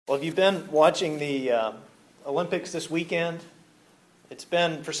Well, have you been watching the Olympics this weekend? It's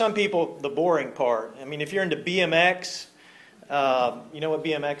been, for some people, the boring part. I mean, if you're into BMX, you know what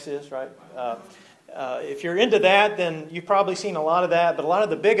BMX is, right? If you're into that, then you've probably seen a lot of that. But a lot of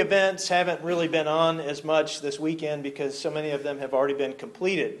the big events haven't really been on as much this weekend because so many of them have already been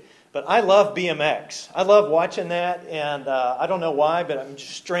completed. But I love BMX. I love watching that, and I don't know why, but I'm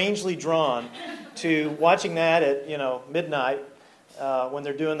strangely drawn to watching that at midnight when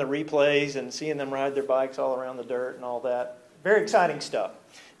they're doing the replays and seeing them ride their bikes all around the dirt and all that. Very exciting stuff.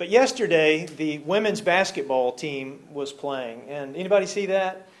 But yesterday, the women's basketball team was playing, and anybody see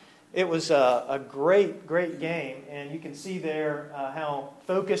that? It was a great, great game, and you can see there how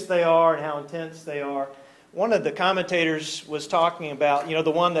focused they are and how intense they are. One of the commentators was talking about,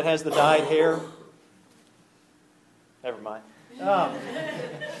 the one that has the dyed hair. Never mind.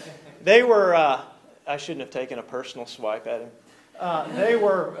 They were, I shouldn't have taken a personal swipe at him. They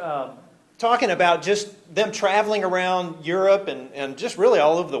were talking about just them traveling around Europe and just really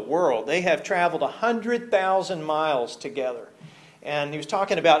all over the world. They have traveled 100,000 miles together. And he was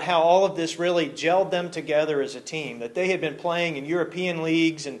talking about how all of this really gelled them together as a team, that they had been playing in European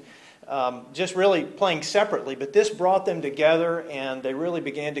leagues and just really playing separately. But this brought them together, and they really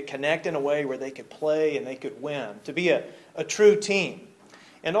began to connect in a way where they could play and they could win, to be a true team.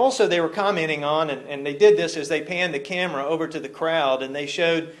 And also they were commenting on, and they did this as they panned the camera over to the crowd, and they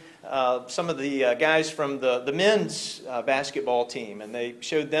showed some of the guys from the men's basketball team, and they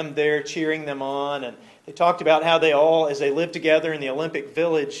showed them there cheering them on, and they talked about how they all, as they live together in the Olympic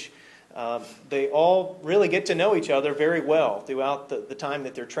Village, they all really get to know each other very well throughout the time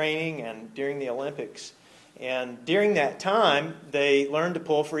that they're training and during the Olympics. And during that time, they learn to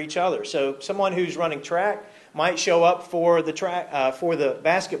pull for each other. So someone who's running track might show up for the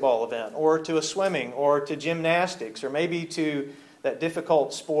basketball event, or to a swimming, or to gymnastics, or maybe to that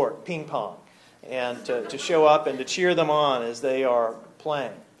difficult sport, ping pong, and to show up and to cheer them on as they are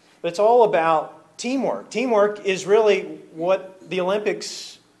playing. But it's all about teamwork. Teamwork is really what the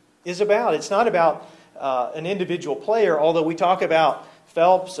Olympics is about. It's not about an individual player, although we talk about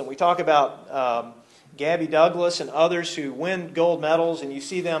Phelps and we talk about Gabby Douglas and others who win gold medals, and you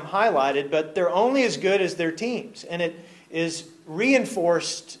see them highlighted, but they're only as good as their teams. And it is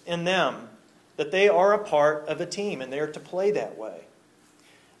reinforced in them that they are a part of a team and they are to play that way.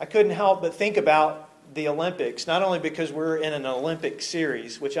 I couldn't help but think about the Olympics, not only because we're in an Olympic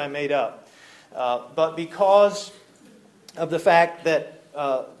series, which I made up, but because of the fact that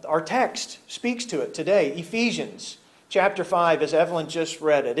our text speaks to it today. Ephesians chapter 5, as Evelyn just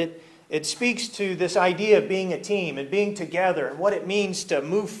read it, it speaks to this idea of being a team and being together and what it means to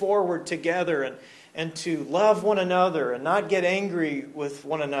move forward together and to love one another and not get angry with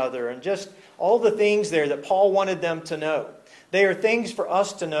one another, and just all the things there that Paul wanted them to know. They are things for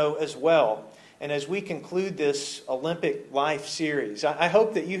us to know as well. And as we conclude this Olympic Life series, I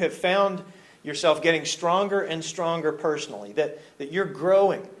hope that you have found yourself getting stronger and stronger personally, that you're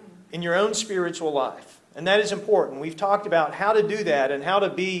growing in your own spiritual life. And that is important. We've talked about how to do that and how to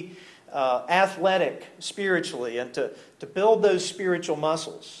be athletic spiritually and to build those spiritual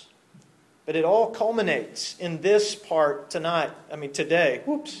muscles. But it all culminates in this part today.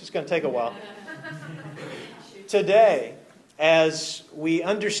 Whoops, it's going to take a while. Today, as we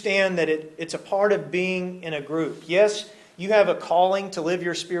understand that it's a part of being in a group. Yes, you have a calling to live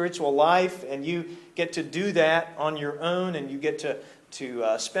your spiritual life, and you get to do that on your own, and you get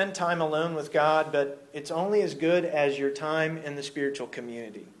to spend time alone with God, but it's only as good as your time in the spiritual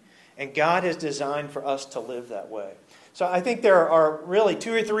community. And God has designed for us to live that way. So I think there are really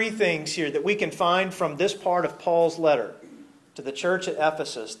 2 or 3 things here that we can find from this part of Paul's letter to the church at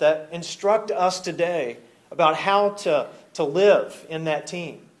Ephesus that instruct us today about how to live in that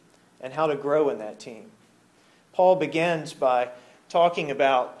team and how to grow in that team. Paul begins by talking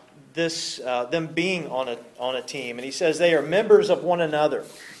about this them being on a team, and he says they are members of one another.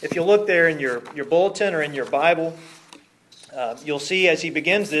 If you look there in your bulletin or in your Bible, you'll see as he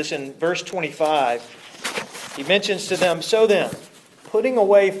begins this in verse 25, he mentions to them, "So then, putting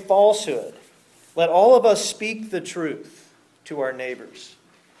away falsehood, let all of us speak the truth to our neighbors,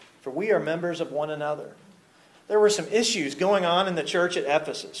 for we are members of one another." There were some issues going on in the church at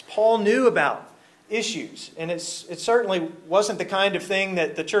Ephesus. Paul knew about issues, and it certainly wasn't the kind of thing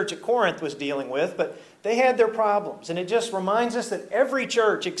that the church at Corinth was dealing with, but they had their problems. And it just reminds us that every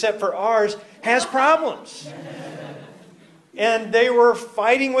church, except for ours, has problems. And they were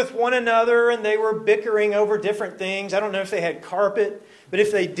fighting with one another, and they were bickering over different things. I don't know if they had carpet, but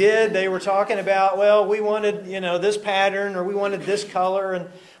if they did, they were talking about, well, we wanted, this pattern, or we wanted this color, and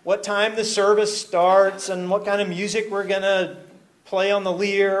what time the service starts, and what kind of music we're going to play on the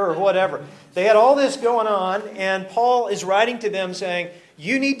lyre or whatever. They had all this going on, and Paul is writing to them saying,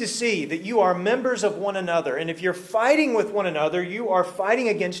 you need to see that you are members of one another. And if you're fighting with one another, you are fighting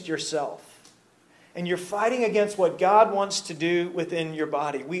against yourself. And you're fighting against what God wants to do within your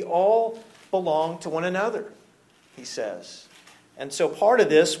body. We all belong to one another, he says. And so part of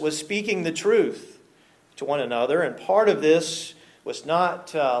this was speaking the truth to one another. And part of this was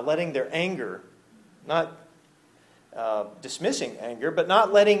not letting their anger, not dismissing anger, but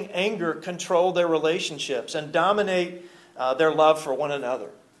not letting anger control their relationships and dominate their love for one another.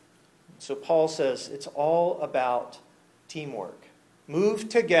 So Paul says it's all about teamwork. Move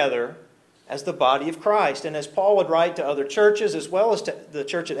together as the body of Christ. And as Paul would write to other churches, as well as to the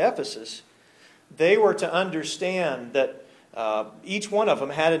church at Ephesus, they were to understand that each one of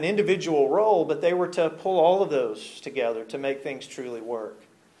them had an individual role, but they were to pull all of those together to make things truly work.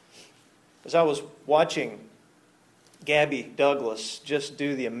 As I was watching Gabby Douglas just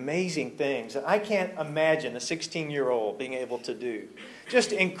do the amazing things that I can't imagine a 16-year-old being able to do.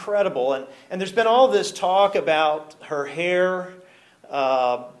 Just incredible. And there's been all this talk about her hair,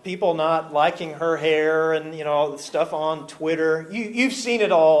 people not liking her hair, and all the stuff on Twitter. You've seen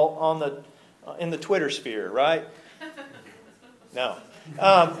it all in the Twitter sphere, right? No.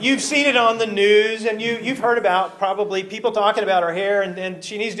 You've seen it on the news, and you've heard about probably people talking about her hair, and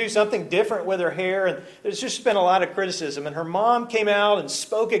she needs to do something different with her hair. And there's just been a lot of criticism. And her mom came out and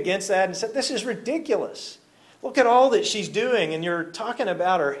spoke against that and said, this is ridiculous. Look at all that she's doing, and you're talking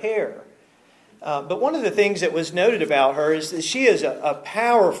about her hair. But one of the things that was noted about her is that she is a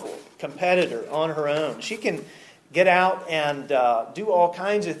powerful competitor on her own. She can get out and do all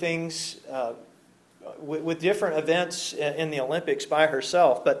kinds of things with different events in the Olympics by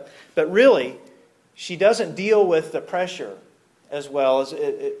herself. But really, she doesn't deal with the pressure as well as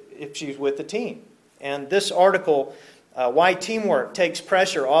if she's with the team. And this article, Why Teamwork Takes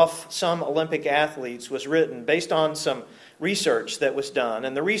Pressure Off Some Olympic Athletes, was written based on some research that was done.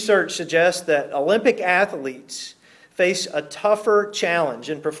 And the research suggests that Olympic athletes face a tougher challenge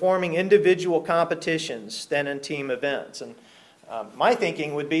in performing individual competitions than in team events. And my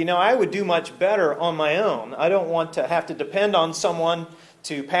thinking would be, no, I would do much better on my own. I don't want to have to depend on someone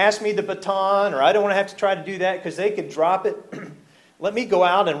to pass me the baton, or I don't want to have to try to do that because they could drop it. Let me go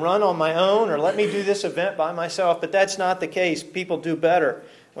out and run on my own, or let me do this event by myself. But that's not the case. People do better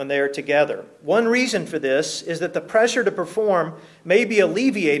when they are together. One reason for this is that the pressure to perform may be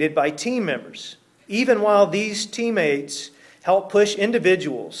alleviated by team members, even while these teammates help push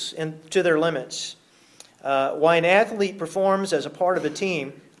individuals to their limits. Why an athlete performs as a part of a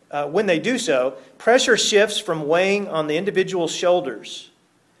team, when they do so, pressure shifts from weighing on the individual's shoulders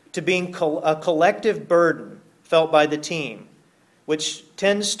to being a collective burden felt by the team, which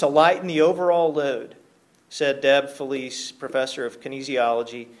tends to lighten the overall load, said Deb Felice, professor of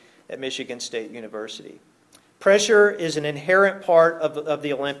kinesiology at Michigan State University. Pressure is an inherent part of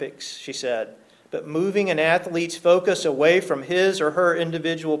the Olympics, she said, but moving an athlete's focus away from his or her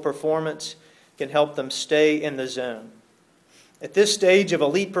individual performance can help them stay in the zone. At this stage of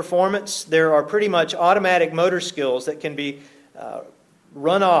elite performance, there are pretty much automatic motor skills that can be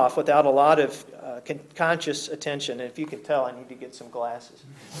run off without a lot of conscious attention. And if you can tell, I need to get some glasses.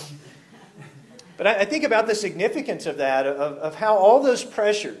 But I think about the significance of that, of how all those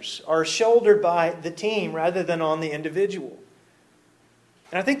pressures are shouldered by the team rather than on the individual.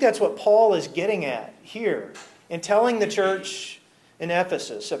 And I think that's what Paul is getting at here in telling the church in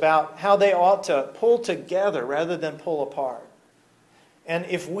Ephesus about how they ought to pull together rather than pull apart. And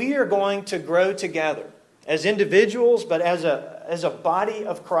if we are going to grow together as individuals, but as a body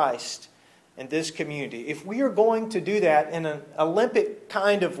of Christ in this community, if we are going to do that in an Olympic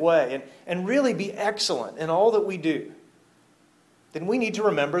kind of way and really be excellent in all that we do, then we need to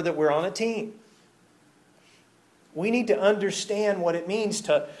remember that we're on a team. We need to understand what it means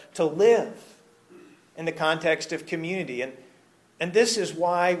to live in the context of community. And this is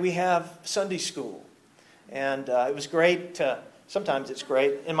why we have Sunday school. And it was great. Sometimes it's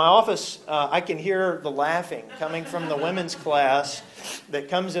great. In my office, I can hear the laughing coming from the women's class that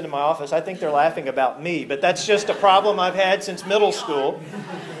comes into my office. I think they're laughing about me, but that's just a problem I've had since middle school.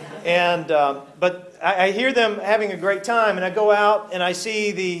 And but I hear them having a great time, and I go out and I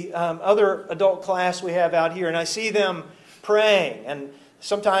see the other adult class we have out here, and I see them praying. And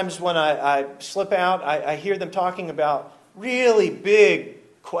sometimes when I slip out, I hear them talking about really big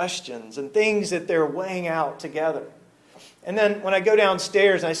questions and things that they're weighing out together. And then when I go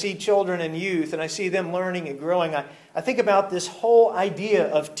downstairs and I see children and youth and I see them learning and growing, I think about this whole idea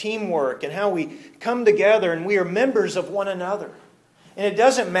of teamwork and how we come together and we are members of one another. And it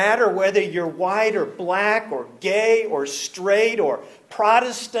doesn't matter whether you're white or black or gay or straight or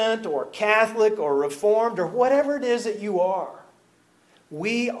Protestant or Catholic or Reformed or whatever it is that you are.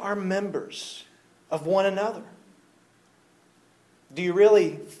 We are members of one another. Do you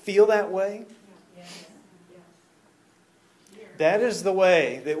really feel that way? Yes. That is the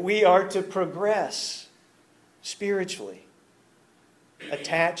way that we are to progress spiritually,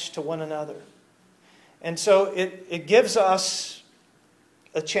 attached to one another. And so it gives us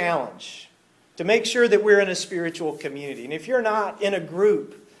a challenge to make sure that we're in a spiritual community. And if you're not in a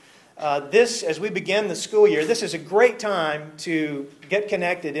group, as we begin the school year, this is a great time to get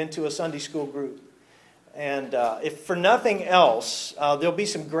connected into a Sunday school group. And if for nothing else, there'll be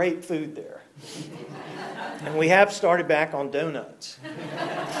some great food there. And we have started back on donuts.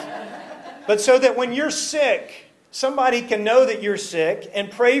 But so that when you're sick, somebody can know that you're sick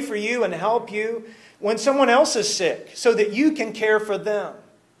and pray for you and help you when someone else is sick, so that you can care for them.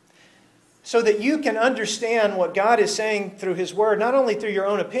 So that you can understand what God is saying through His Word, not only through your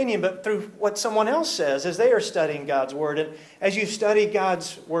own opinion, but through what someone else says as they are studying God's Word and as you study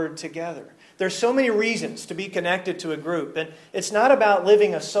God's Word together. There's so many reasons to be connected to a group, and it's not about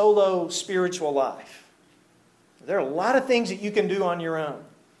living a solo spiritual life. There are a lot of things that you can do on your own,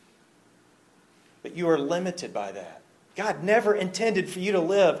 but you are limited by that. God never intended for you to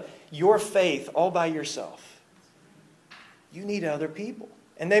live your faith all by yourself. You need other people.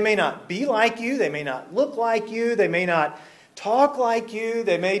 And they may not be like you, they may not look like you, they may not talk like you,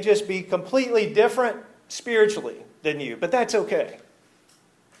 they may just be completely different spiritually than you, but that's okay.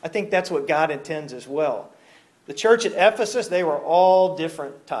 I think that's what God intends as well. The church at Ephesus, they were all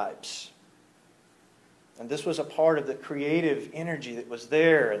different types. And this was a part of the creative energy that was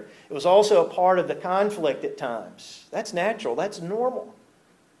there. And it was also a part of the conflict at times. That's natural, that's normal.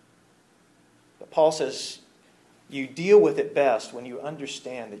 But Paul says, you deal with it best when you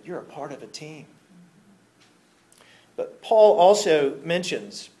understand that you're a part of a team. But Paul also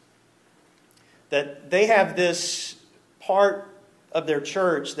mentions that they have this part of their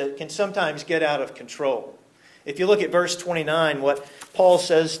church that can sometimes get out of control. If you look at verse 29, what Paul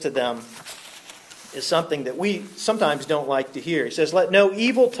says to them is something that we sometimes don't like to hear. He says, "Let no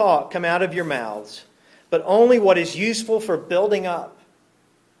evil talk come out of your mouths, but only what is useful for building up.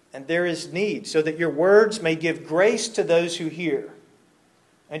 And there is need, so that your words may give grace to those who hear.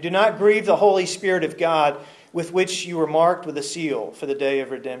 And do not grieve the Holy Spirit of God, with which you were marked with a seal for the day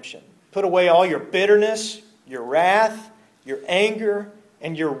of redemption. Put away all your bitterness, your wrath, your anger,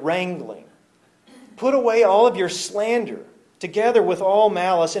 and your wrangling. Put away all of your slander, together with all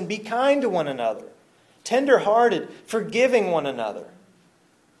malice, and be kind to one another, tender-hearted, forgiving one another,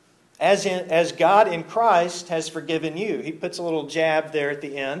 as God in Christ has forgiven you." He puts a little jab there at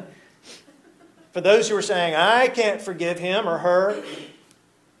the end. For those who are saying, "I can't forgive him or her,"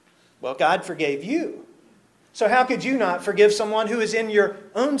 well, God forgave you. So how could you not forgive someone who is in your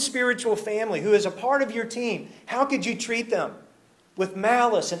own spiritual family, who is a part of your team? How could you treat them with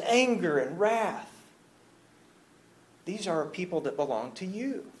malice and anger and wrath? These are people that belong to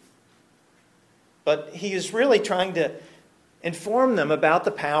you. But he is really trying to inform them about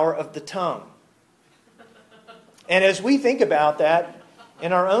the power of the tongue. And as we think about that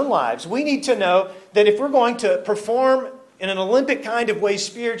in our own lives, we need to know that if we're going to perform in an Olympic kind of way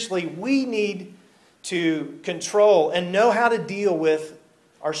spiritually, we need to control and know how to deal with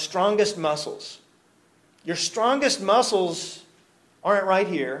our strongest muscles. Your strongest muscles aren't right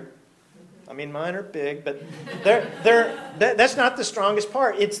here. I mean, mine are big, but that's not the strongest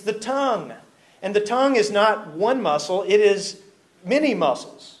part. It's the tongue. And the tongue is not one muscle, it is many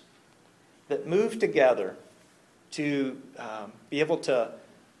muscles that move together to be able to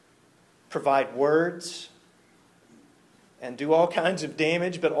provide words and do all kinds of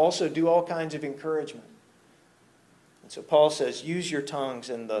damage, but also do all kinds of encouragement. And so Paul says, use your tongues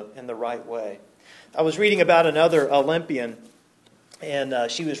in the right way. I was reading about another Olympian,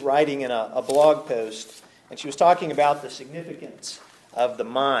 and she was writing in a blog post, and she was talking about the significance of the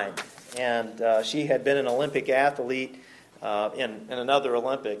mind. And she had been an Olympic athlete in another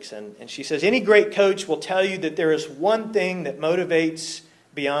Olympics. And she says, any great coach will tell you that there is one thing that motivates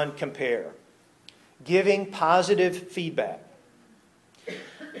beyond compare: giving positive feedback.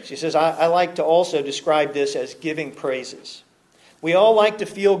 She says, I like to also describe this as giving praises. We all like to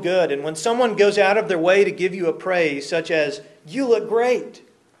feel good, and when someone goes out of their way to give you a praise, such as, "You look great,"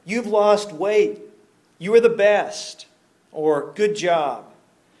 "You've lost weight," "You are the best," or "Good job,"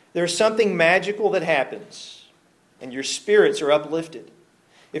 there's something magical that happens, and your spirits are uplifted.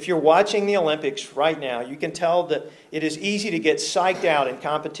 If you're watching the Olympics right now, you can tell that it is easy to get psyched out in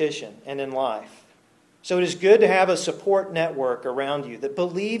competition and in life. So it is good to have a support network around you that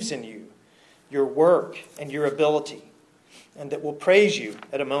believes in you, your work, and your ability, and that will praise you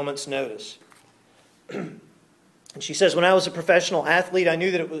at a moment's notice. And she says, when I was a professional athlete, I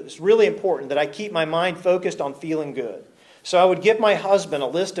knew that it was really important that I keep my mind focused on feeling good. So I would give my husband a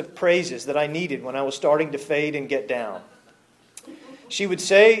list of praises that I needed when I was starting to fade and get down. She would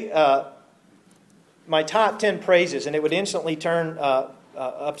say my top 10 praises, and it would instantly turn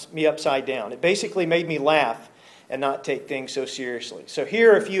me upside down. It basically made me laugh and not take things so seriously. So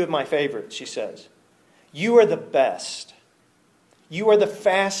here are a few of my favorites, she says. You are the best. You are the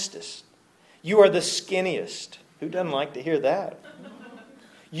fastest. You are the skinniest. Who doesn't like to hear that?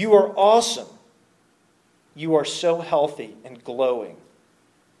 You are awesome. You are so healthy and glowing.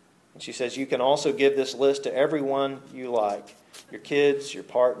 And she says you can also give this list to everyone you like. Your kids, your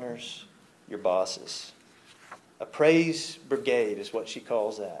partners, your bosses. A praise brigade is what she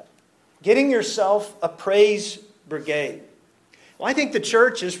calls that. Getting yourself a praise brigade. Well, I think the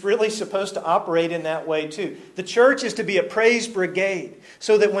church is really supposed to operate in that way too. The church is to be a praise brigade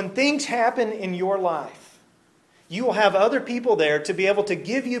so that when things happen in your life, you will have other people there to be able to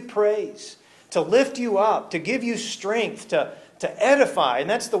give you praise, to lift you up, to give you strength, to edify. And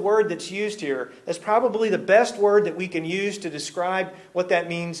that's the word that's used here. That's probably the best word that we can use to describe what that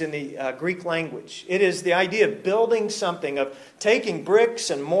means in the Greek language. It is the idea of building something, of taking bricks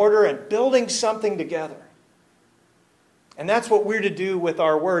and mortar and building something together. And that's what we're to do with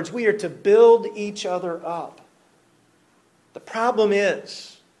our words. We are to build each other up. The problem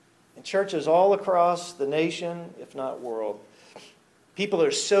is, in churches all across the nation, if not world, people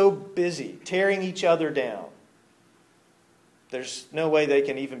are so busy tearing each other down. There's no way they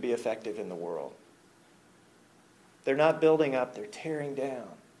can even be effective in the world. They're not building up, they're tearing down.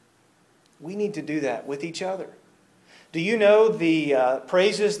 We need to do that with each other. Do you know the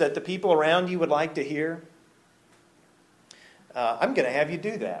praises that the people around you would like to hear? I'm going to have you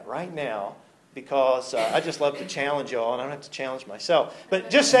do that right now because I just love to challenge y'all, and I don't have to challenge myself. But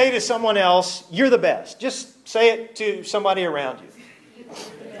just say to someone else, you're the best. Just say it to somebody around you.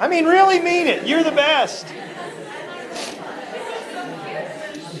 I mean, really mean it. You're the best.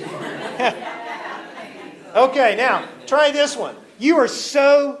 Okay, now, try this one. You are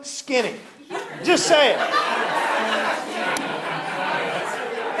so skinny. Just say it.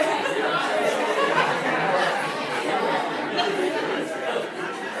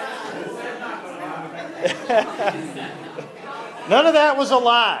 None of that was a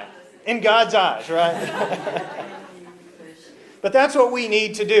lie in God's eyes, right? But that's what we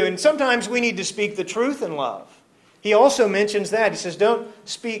need to do. And sometimes we need to speak the truth in love. He also mentions that. He says, don't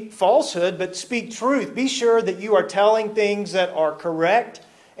speak falsehood, but speak truth. Be sure that you are telling things that are correct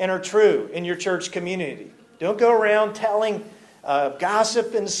and are true in your church community. Don't go around telling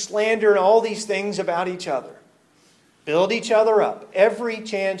gossip and slander and all these things about each other. Build each other up every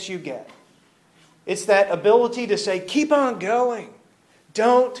chance you get. It's that ability to say, keep on going.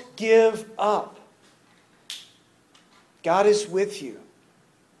 Don't give up. God is with you.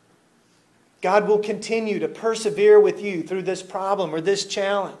 God will continue to persevere with you through this problem or this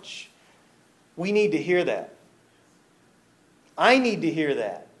challenge. We need to hear that. I need to hear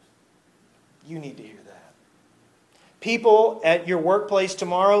that. You need to hear that. People at your workplace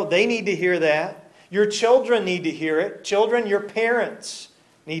tomorrow, they need to hear that. Your children need to hear it. Children, your parents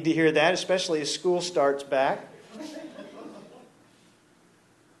need to hear that, especially as school starts back.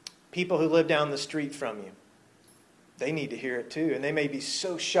 People who live down the street from you, they need to hear it too. And they may be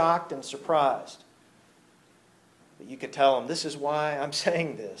so shocked and surprised. But you can tell them, this is why I'm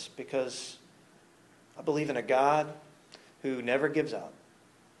saying this. Because I believe in a God who never gives up.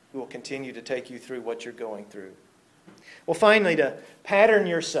 Who will continue to take you through what you're going through. Well, finally, to pattern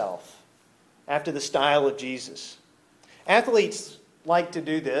yourself after the style of Jesus. Athletes like to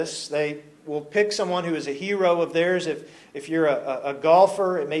do this. They will pick someone who is a hero of theirs. If you're a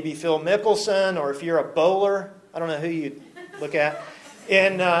golfer, it may be Phil Mickelson. Or if you're a bowler, I don't know who you look at.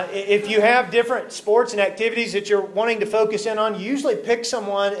 And if you have different sports and activities that you're wanting to focus in on, you usually pick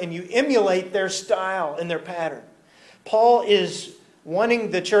someone and you emulate their style and their pattern. Paul is wanting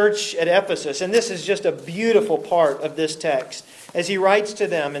the church at Ephesus, and this is just a beautiful part of this text, as he writes to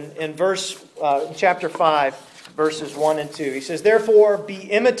them in chapter 5, verses 1 and 2. He says, therefore, be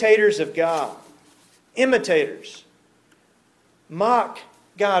imitators of God. Imitators. Mock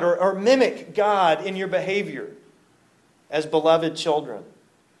God or mimic God in your behavior as beloved children,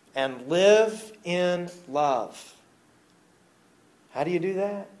 and live in love. How do you do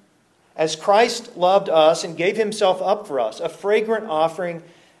that? As Christ loved us and gave himself up for us, a fragrant offering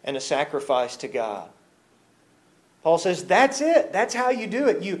and a sacrifice to God. Paul says that's it. That's how you do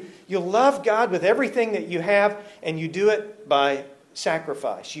it. You love God with everything that you have, and you do it by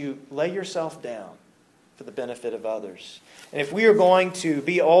sacrifice. You lay yourself down for the benefit of others. And if we are going to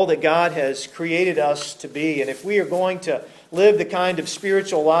be all that God has created us to be, and if we are going to live the kind of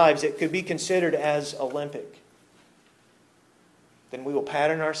spiritual lives that could be considered as Olympic, then we will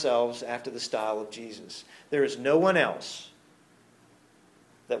pattern ourselves after the style of Jesus. There is no one else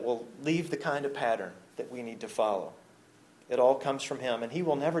that will leave the kind of pattern that we need to follow. It all comes from Him, and He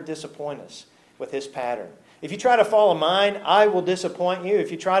will never disappoint us with His pattern. If you try to follow mine, I will disappoint you.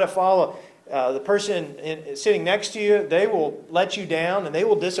 If you try to follow the person sitting next to you, they will let you down, and they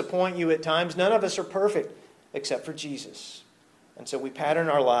will disappoint you at times. None of us are perfect except for Jesus. And so we pattern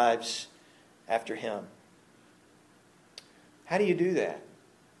our lives after Him. How do you do that?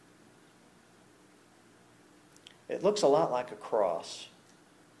 It looks a lot like a cross.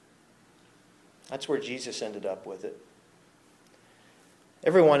 That's where Jesus ended up with it.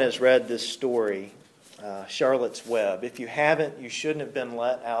 Everyone has read this story, Charlotte's Web. If you haven't, you shouldn't have been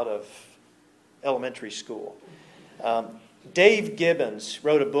let out of elementary school. Dave Gibbons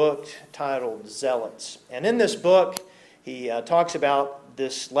wrote a book titled Zealots. And in this book, he talks about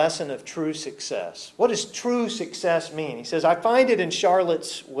this lesson of true success. What does true success mean? He says, I find it in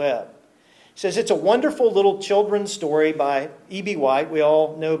Charlotte's Web. He says, it's a wonderful little children's story by E.B. White. We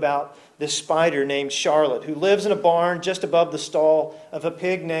all know about this spider named Charlotte who lives in a barn just above the stall of a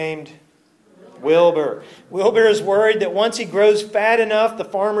pig named Wilbur. Wilbur is worried that once he grows fat enough, the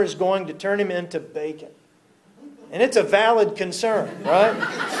farmer is going to turn him into bacon. And it's a valid concern, right?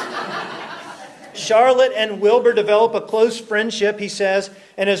 Charlotte and Wilbur develop a close friendship, he says,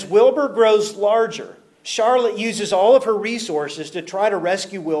 and as Wilbur grows larger, Charlotte uses all of her resources to try to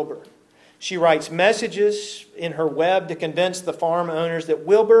rescue Wilbur. She writes messages in her web to convince the farm owners that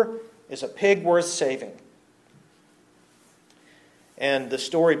Wilbur is a pig worth saving. And the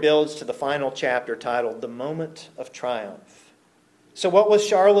story builds to the final chapter titled The Moment of Triumph. So what was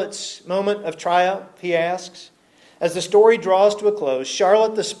Charlotte's moment of triumph, he asks? As the story draws to a close,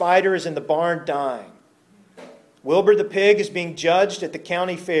 Charlotte the spider is in the barn dying. Wilbur the pig is being judged at the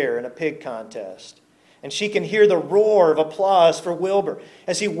county fair in a pig contest. And she can hear the roar of applause for Wilbur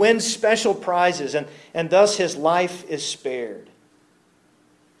as he wins special prizes, and thus his life is spared.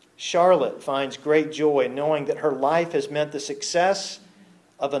 Charlotte finds great joy in knowing that her life has meant the success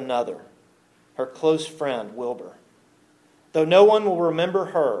of another, her close friend, Wilbur. Though no one will remember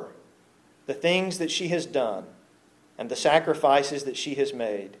her, the things that she has done, and the sacrifices that she has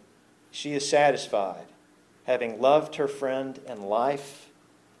made, she is satisfied, having loved her friend in life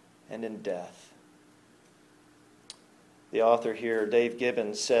and in death. The author here, Dave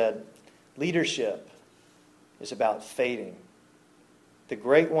Gibbons, said, leadership is about fading. The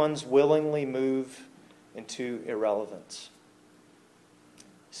great ones willingly move into irrelevance,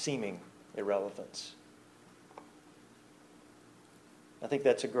 seeming irrelevance. I think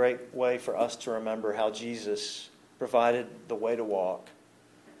that's a great way for us to remember how Jesus provided the way to walk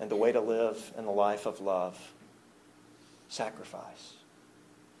and the way to live in the life of love. Sacrifice.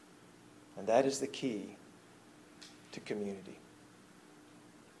 And that is the key to community.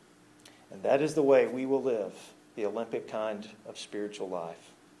 And that is the way we will live the Olympic kind of spiritual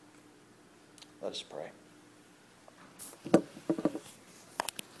life. Let us pray.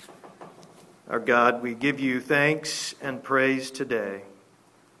 Our God, we give you thanks and praise today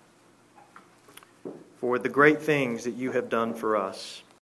for the great things that you have done for us.